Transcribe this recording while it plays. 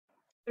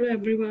Hello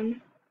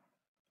everyone.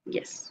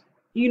 Yes,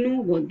 you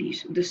know about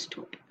this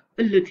topic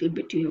a little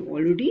bit. You have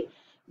already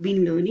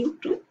been learning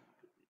from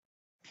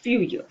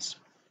few years.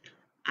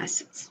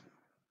 Acids.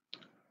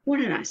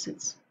 What are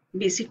acids?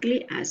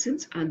 Basically,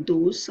 acids are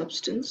those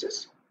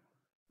substances,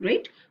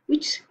 right,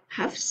 which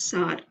have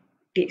sour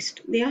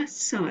taste. They are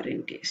sour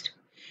in taste,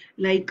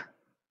 like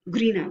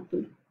green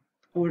apple,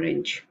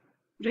 orange,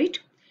 right?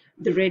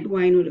 The red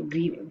wine or a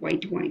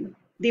white wine.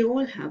 They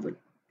all have a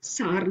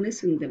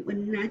sourness in them, a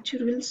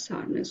natural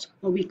sourness,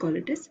 or we call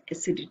it as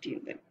acidity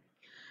in them.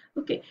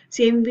 Okay,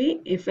 same way,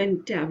 if a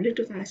tablet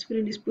of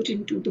aspirin is put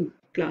into the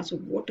glass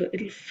of water,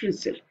 it'll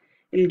frizzle.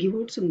 It'll give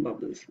out some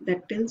bubbles.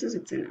 That tells us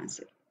it's an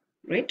acid,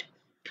 right?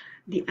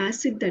 The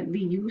acid that we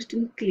used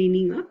in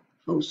cleaning our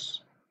house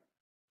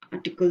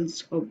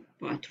articles of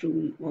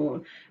bathroom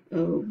or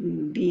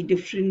the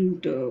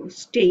different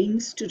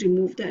stains to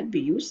remove that,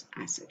 we use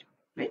acid,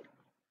 right?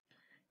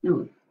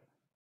 Now,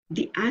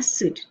 the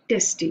acid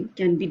testing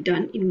can be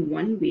done in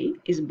one way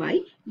is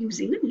by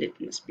using a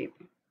litmus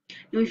paper.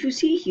 Now, if you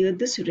see here,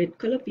 this red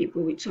color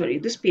paper,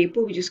 this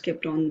paper which is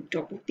kept on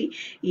top of the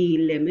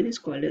lemon is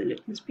called a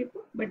litmus paper,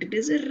 but it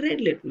is a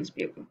red litmus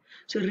paper.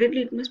 So, red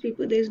litmus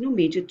paper, there is no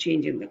major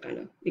change in the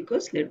color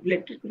because red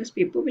litmus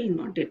paper will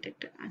not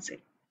detect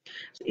acid.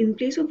 So, in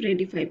place of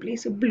red, if I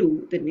place a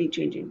blue, then we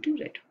change into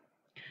red.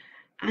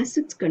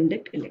 Acids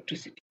conduct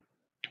electricity.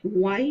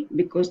 Why?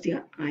 Because they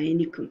are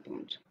ionic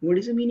compounds. What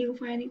is the meaning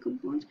of ionic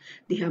compounds?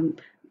 They have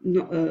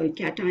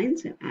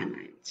cations and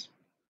anions.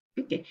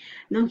 Okay,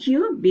 now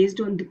here based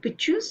on the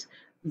pictures,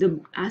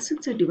 the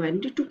acids are divided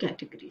into two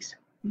categories: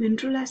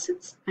 mineral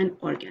acids and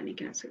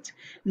organic acids.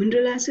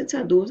 Mineral acids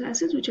are those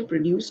acids which are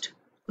produced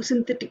or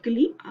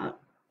synthetically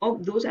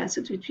of those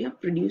acids which we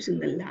have produced in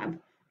the lab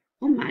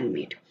or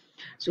man-made.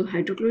 So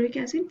hydrochloric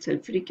acid,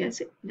 sulfuric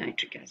acid,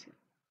 nitric acid.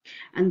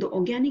 And the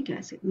organic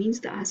acid means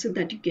the acid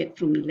that you get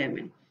from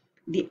lemon,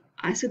 the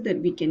acid that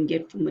we can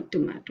get from a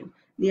tomato,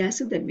 the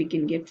acid that we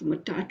can get from a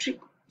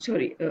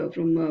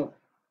from a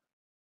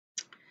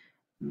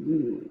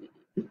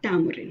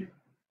tamarind.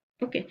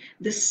 Okay,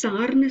 the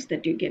sourness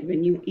that you get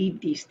when you eat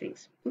these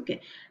things.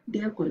 Okay, they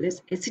are called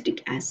as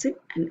acetic acid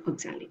and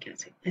oxalic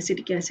acid.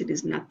 Acetic acid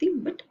is nothing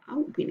but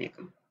our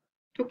vinegar.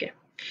 Okay,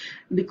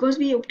 because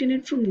we obtain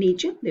it from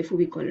nature, therefore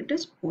we call it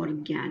as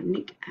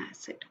organic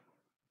acid.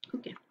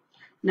 Okay,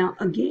 now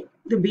again,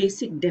 the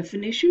basic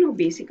definition or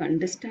basic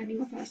understanding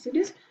of acid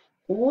is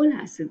all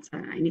acids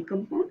are ionic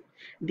compound.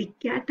 The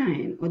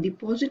cation or the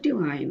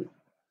positive ion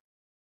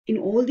in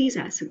all these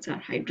acids are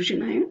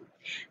hydrogen ion.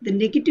 The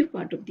negative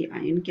part of the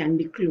ion can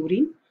be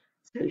chlorine,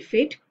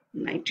 sulfate,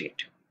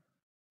 nitrate,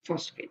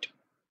 phosphate.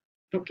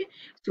 Okay,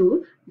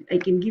 so I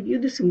can give you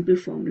the simple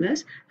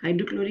formulas.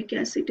 Hydrochloric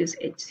acid is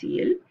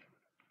HCl,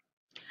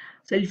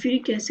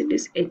 sulfuric acid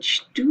is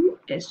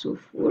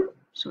H2SO4,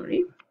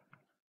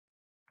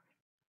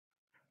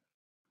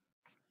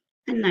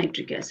 and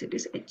nitric acid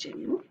is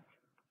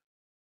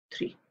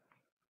HNO3.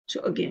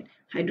 So again,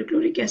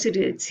 hydrochloric acid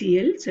is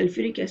HCl,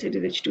 sulfuric acid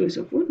is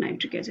H2SO4,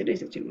 nitric acid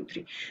is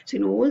HNO3. So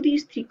in all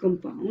these three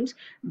compounds,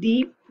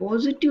 the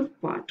positive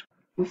part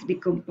of the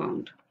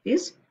compound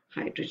is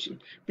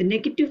hydrogen. The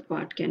negative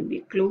part can be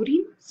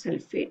chlorine,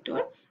 sulfate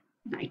or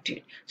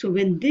nitrate. So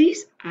when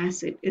this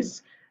acid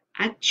is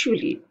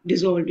actually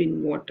dissolved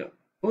in water,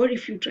 or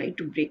if you try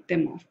to break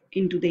them off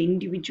into the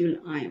individual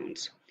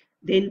ions,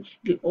 then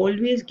it will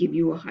always give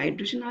you a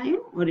hydrogen ion,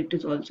 or it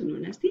is also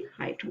known as the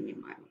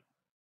hydronium ion.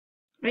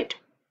 Right?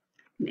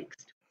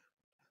 Next,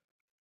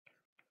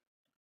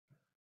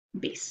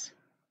 base.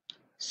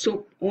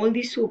 Soap, all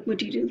the soap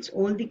materials,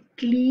 all the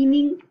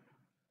cleaning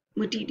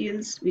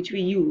materials which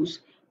we use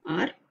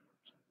are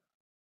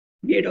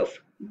made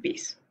of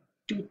base.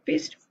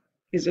 Toothpaste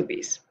is a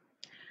base.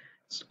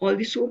 All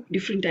the soap,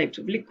 different types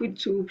of liquid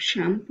soap,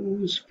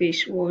 shampoos,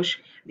 face wash,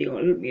 they all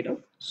are made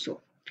of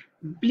soap.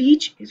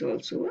 Bleach is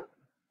also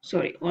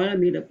all are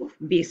made up of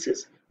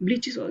bases.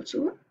 Bleach is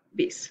also a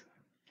base.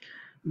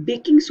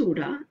 Baking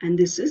soda, and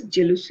this is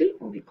gelusil,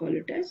 or we call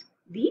it as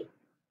the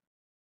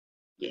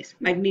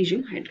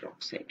magnesium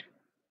hydroxide.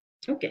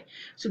 Okay,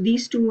 so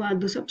these two are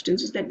the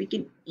substances that we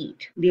can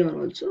eat. They are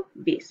also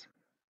base,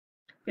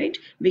 right?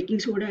 Baking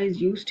soda is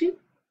used in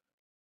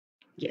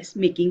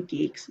making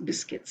cakes,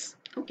 biscuits.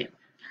 Okay,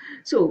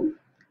 so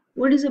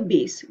what is a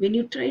base? When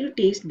you try to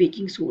taste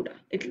baking soda,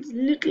 it is a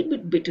little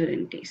bit bitter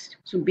in taste.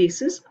 So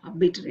bases are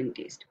bitter in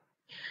taste.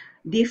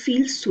 They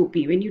feel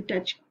soapy when you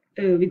touch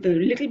with a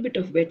little bit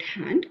of wet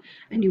hand,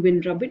 and you when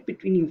rub it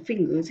between your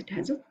fingers, it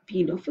has a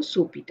feel of a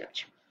soapy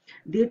touch.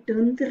 They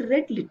turn the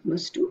red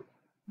litmus to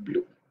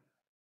blue.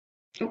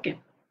 Okay,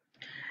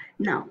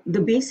 now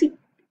the basic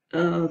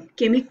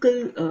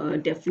chemical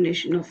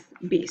definition of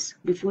base.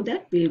 Before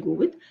that, we'll go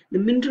with the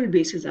mineral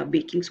bases are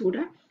baking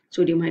soda,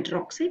 sodium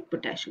hydroxide,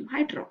 potassium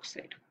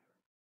hydroxide.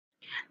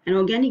 And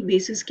organic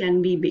bases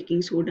can be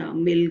baking soda,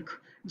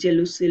 milk,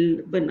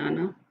 gelusil,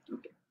 banana.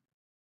 Okay.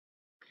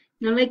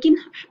 Now, like in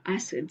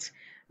acids,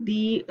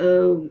 the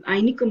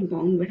ionic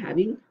compound were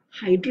having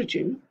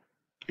hydrogen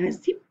as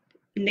the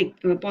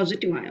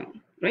positive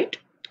ion, right?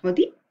 Or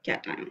the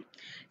cation.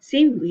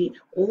 Same way,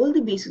 all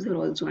the bases are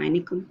also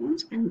ionic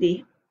compounds, and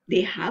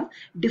they have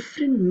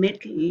different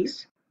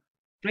metals,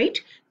 right,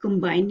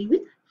 combining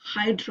with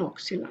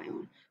hydroxyl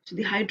ion. So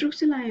the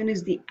hydroxyl ion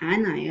is the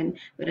anion,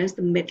 whereas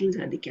the metals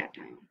are the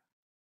cation.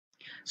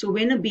 So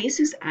when a base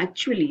is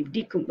actually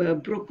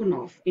broken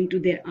off into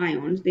their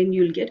ions, then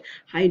you'll get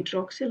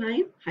hydroxyl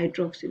ion.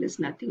 Hydroxyl is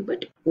nothing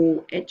but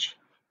OH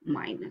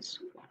minus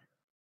 1.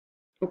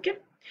 Okay.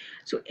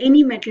 So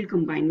any metal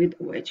combined with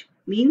OH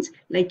means,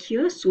 like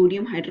here,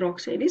 sodium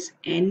hydroxide is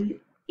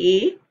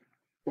NaOH.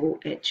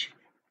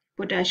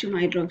 Potassium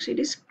hydroxide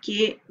is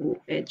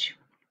KOH.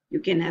 You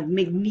can have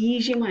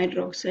magnesium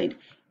hydroxide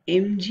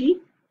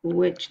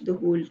MgOH the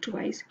whole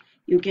twice.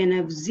 You can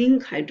have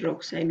zinc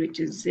hydroxide, which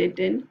is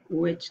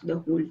ZnOH the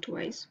whole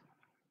twice.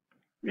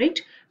 Right?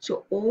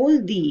 So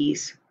all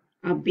these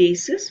are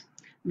bases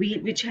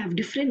which have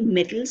different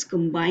metals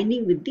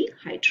combining with the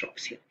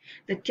hydroxyl.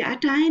 The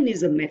cation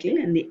is a metal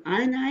and the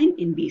anion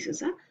in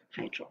bases are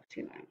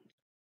hydroxyl ions.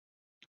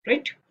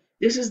 Right?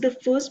 This is the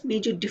first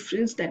major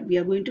difference that we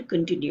are going to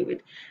continue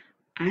with.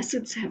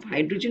 Acids have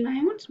hydrogen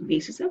ions,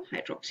 bases have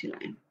hydroxyl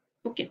ion.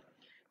 Okay.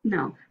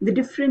 Now, the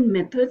different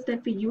methods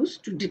that we use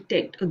to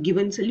detect a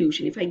given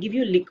solution. If I give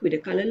you a liquid, a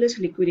colorless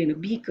liquid in a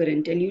beaker,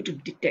 and tell you to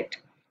detect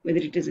whether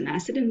it is an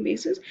acid and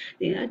bases,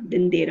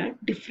 then there are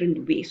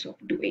different ways of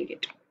doing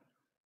it.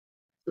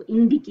 So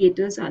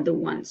indicators are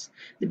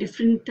the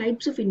different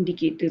types of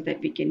indicators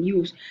that we can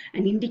use,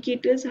 and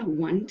indicators are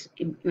ones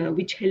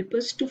which help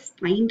us to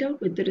find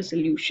out whether a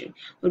solution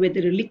or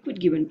whether a liquid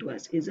given to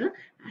us is an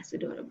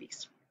acid or a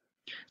base.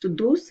 So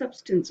those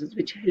substances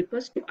which help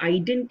us to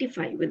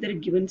identify whether a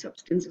given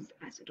substance is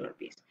acid or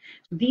base.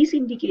 So these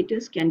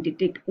indicators can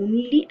detect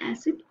only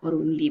acid or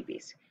only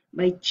base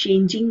by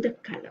changing the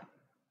color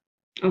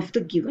of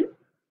the given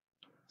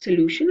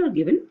solution or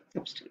given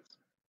substance.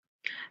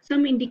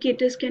 Some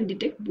indicators can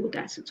detect both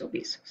acids or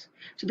bases.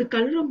 So the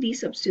color of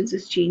these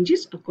substances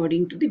changes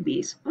according to the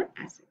base or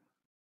acid.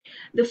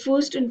 The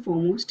first and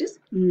foremost is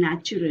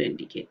natural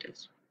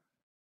indicators.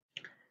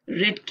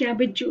 Red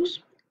cabbage juice,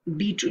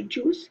 beetroot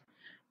juice,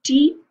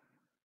 tea,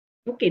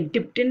 okay,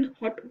 dipped in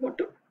hot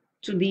water.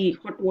 So the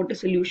hot water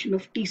solution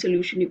of tea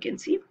solution you can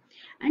see,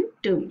 and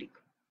turmeric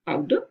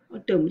powder or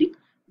turmeric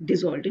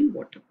dissolved in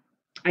water.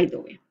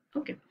 Either way,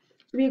 okay.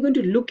 So we are going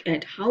to look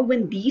at how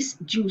when these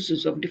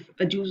juices of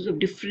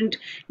different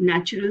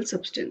natural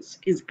substance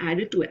is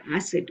added to an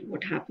acid,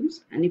 what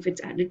happens, and if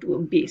it's added to a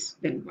base,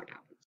 then what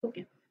happens.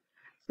 Okay.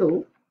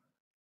 So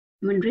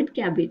when red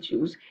cabbage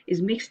juice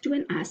is mixed to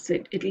an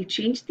acid, it will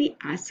change the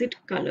acid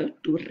color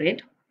to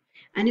red.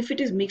 And if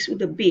it is mixed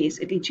with a base,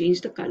 it will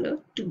change the color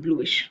to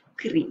bluish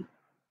green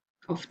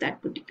of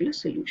that particular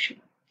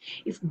solution.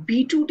 If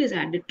beetroot is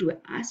added to an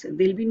acid,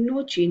 there will be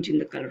no change in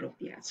the color of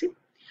the acid.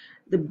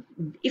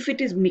 If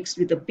it is mixed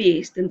with a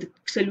base, then the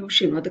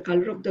solution or the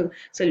color of the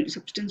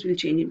substance will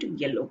change into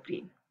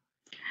yellow-green.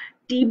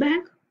 Tea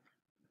bag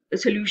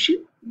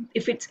solution,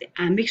 if it's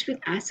mixed with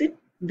acid,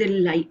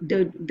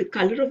 the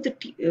color of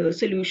the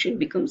solution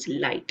becomes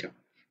lighter.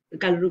 The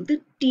color of the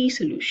tea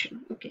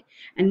solution, okay,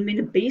 and when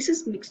a base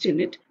is mixed in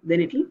it, then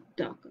it will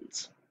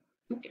darkens,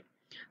 okay.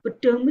 For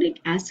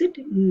turmeric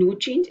acid, no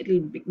change, it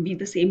will be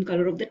the same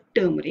color of the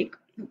turmeric,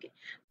 okay.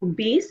 For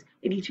base,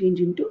 it will change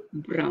into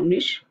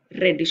brownish,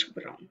 reddish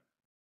brown,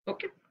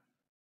 okay.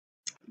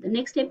 The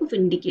next type of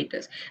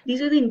indicators,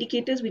 these are the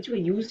indicators which were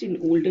used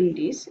in olden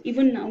days.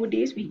 Even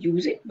nowadays we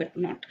use it, but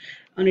not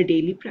on a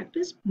daily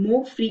practice.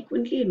 More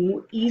frequently and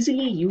more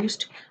easily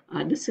used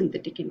are the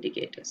synthetic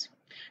indicators.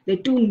 The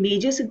two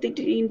major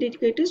synthetic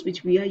indicators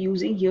which we are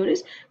using here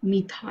is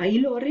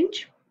methyl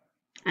orange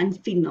and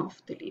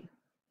phenolphthalein.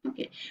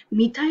 Okay,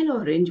 methyl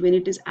orange, when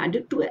it is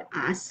added to an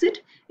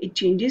acid, it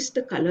changes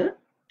the color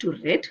to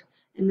red,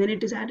 and when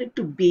it is added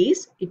to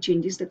base, it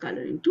changes the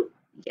color into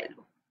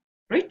yellow,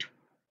 right?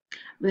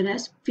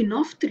 Whereas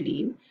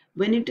phenolphthalein,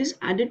 when it is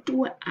added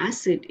to an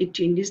acid, it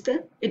changes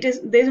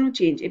there's no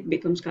change, it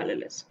becomes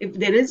colorless. If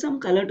there is some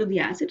color to the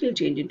acid, it will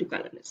change into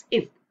colorless.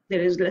 If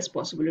there is less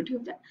possibility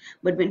of that.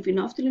 But when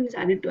phenolphthalein is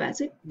added to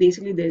acid,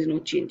 basically there is no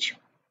change.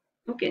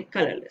 Okay,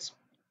 colorless.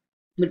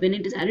 But when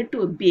it is added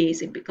to a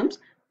base, it becomes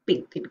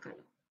pink in color,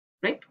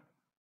 right?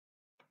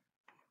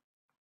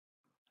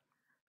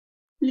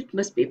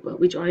 Litmus paper,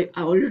 which I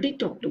already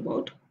talked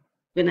about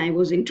when I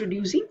was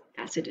introducing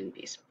acid and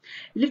base.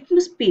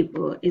 Litmus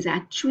paper is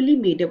actually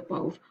made up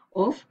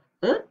of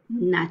a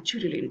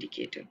natural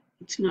indicator.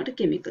 It's not a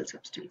chemical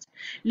substance.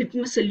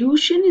 Litmus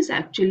solution is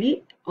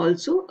actually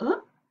also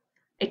a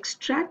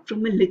extract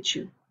from a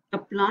lichen, a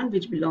plant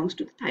which belongs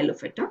to the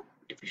Thylophyta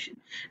division.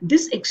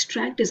 This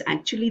extract is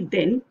actually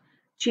then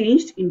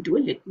changed into a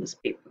litmus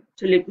paper.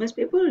 So litmus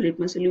paper or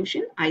litmus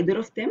solution, either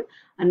of them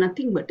are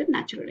nothing but a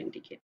natural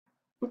indicator.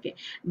 Okay,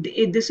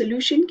 the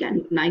solution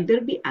can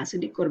neither be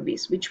acidic or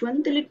base. Which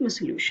one? The litmus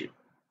solution.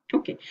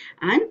 Okay,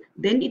 and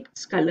then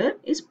its color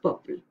is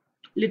purple.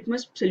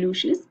 Litmus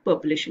solution is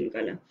purplish in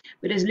color.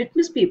 Whereas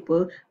litmus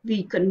paper,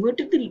 we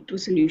converted the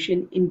litmus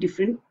solution in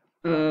different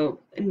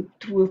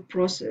through a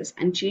process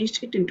and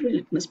changed it into a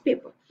litmus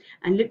paper.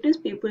 and litmus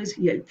paper is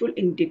helpful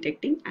in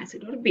detecting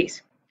acid or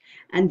base.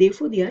 And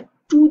therefore, there are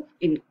two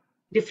in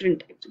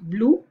different types: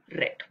 blue,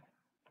 red.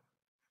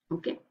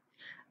 Okay,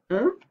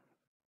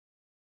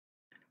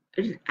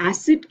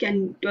 acid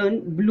can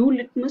turn blue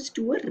litmus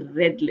to a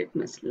red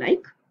litmus,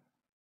 like,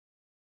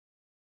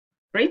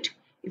 right?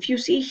 If you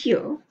see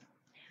here,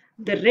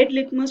 the red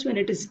litmus, when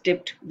it is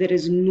dipped, there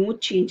is no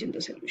change in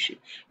the solution.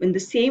 When the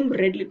same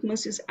red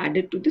litmus is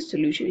added to the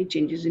solution, it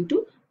changes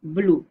into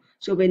blue.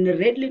 So when the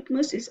red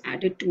litmus is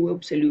added to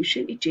a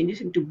solution, it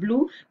changes into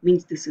blue,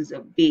 means this is a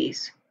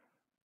base.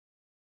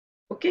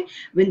 Okay,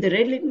 when the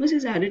red litmus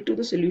is added to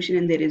the solution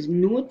and there is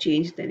no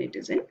change, then it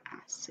is an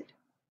acid.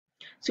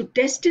 So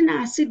test an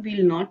acid, we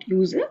will not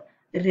use a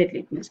red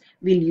litmus,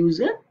 we'll use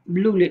a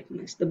blue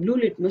litmus. The blue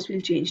litmus will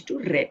change to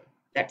red.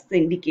 That's the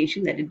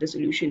indication that the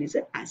solution is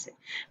an acid.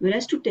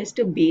 Whereas to test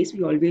a base,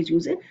 we always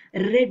use a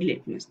red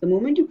litmus. The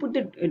moment you put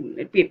the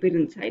paper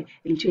inside,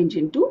 it will change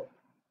into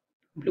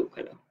blue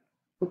color.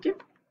 Okay.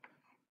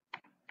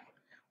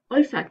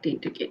 Olfactory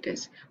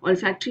indicators.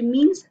 Olfactory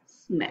means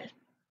smell.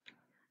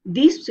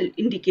 These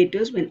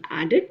indicators, when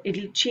added, it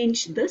will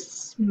change the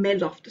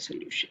smell of the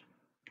solution.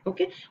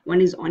 Okay,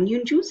 one is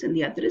onion juice and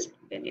the other is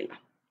vanilla.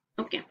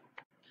 Okay,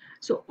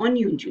 so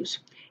onion juice,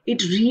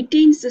 it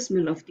retains the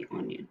smell of the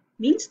onion,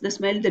 means the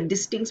smell, the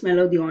distinct smell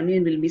of the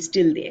onion will be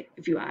still there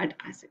if you add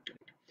acid to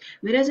it.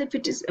 Whereas if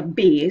it is a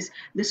base,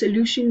 the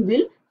solution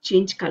will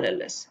change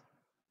colorless,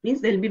 means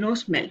there will be no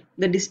smell.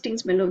 The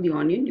distinct smell of the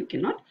onion, you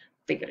cannot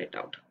figure it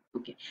out.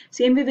 Okay,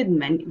 same way with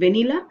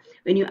vanilla.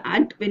 When you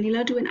add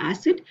vanilla to an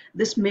acid,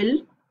 the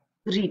smell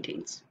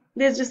retains.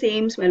 There's the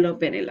same smell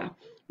of vanilla,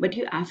 but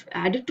you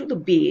add it to the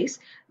base,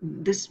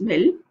 the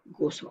smell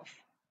goes off.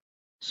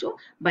 So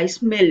by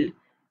smell,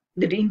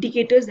 the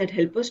indicators that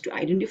help us to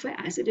identify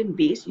acid and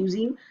base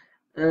using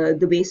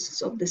the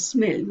basis of the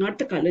smell, not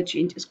the color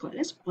change, is called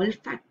as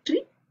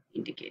olfactory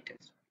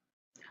indicators.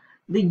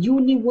 The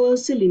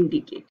universal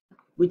indicator,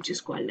 which is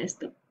called as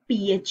the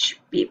pH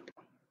paper.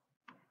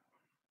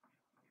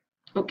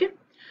 Okay,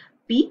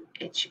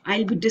 pH.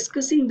 I'll be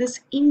discussing this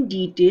in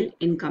detail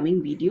in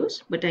coming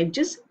videos, but I've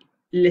just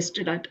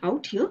listed it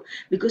out here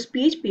because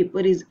pH paper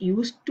is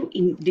used to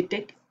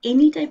detect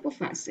any type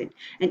of acid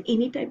and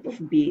any type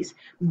of base.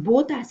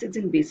 Both acids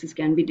and bases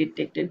can be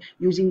detected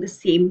using the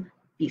same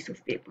piece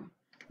of paper.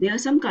 There are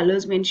some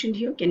colors mentioned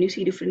here. Can you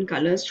see different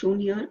colors shown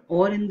here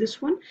or in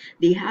this one?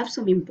 They have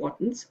some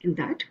importance in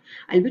that.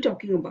 I'll be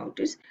talking about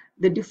is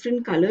the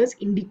different colors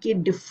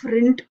indicate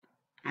different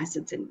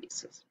acids and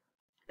bases.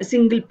 A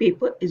single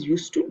paper is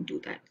used to do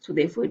that. So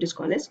therefore it is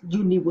called as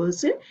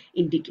universal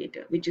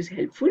indicator, which is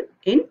helpful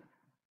in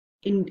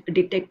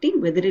detecting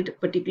whether a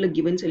particular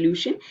given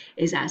solution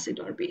is acid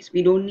or base.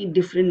 We don't need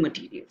different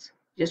materials.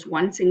 Just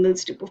one single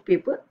strip of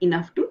paper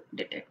enough to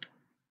detect.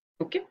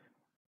 Okay.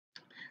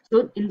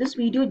 So in this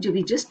video,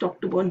 we just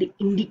talked about the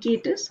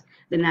indicators,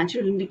 the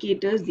natural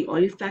indicators, the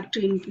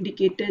olfactory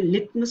indicator,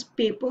 litmus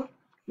paper,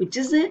 which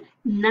is a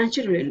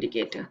natural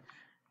indicator.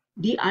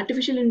 The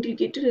artificial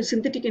indicator, the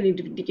synthetic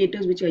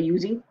indicators which are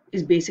using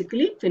is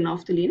basically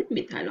phenolphthalein and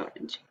methyl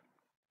orange.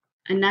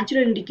 And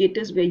natural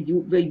indicators were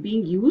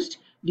being used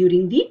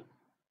during the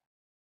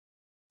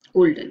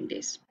olden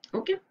days.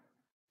 Okay.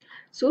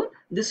 So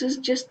this is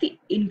just the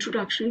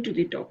introduction to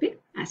the topic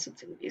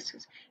acids and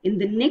bases. In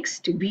the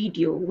next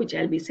video which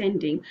I'll be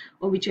sending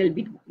or which I'll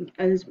be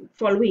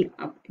following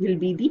up will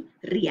be the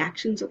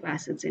reactions of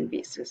acids and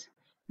bases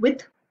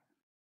with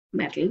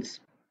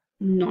metals,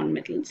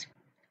 non-metals,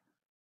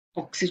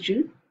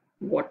 oxygen,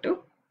 water.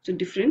 So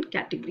different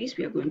categories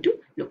we are going to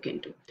look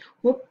into.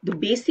 Hope the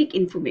basic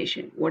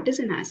information, what is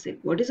an acid,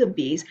 what is a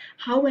base,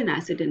 how an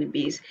acid and a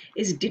base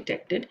is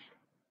detected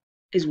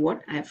is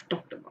what I have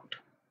talked about,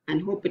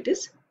 and hope it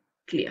is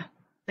clear.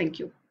 Thank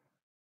you.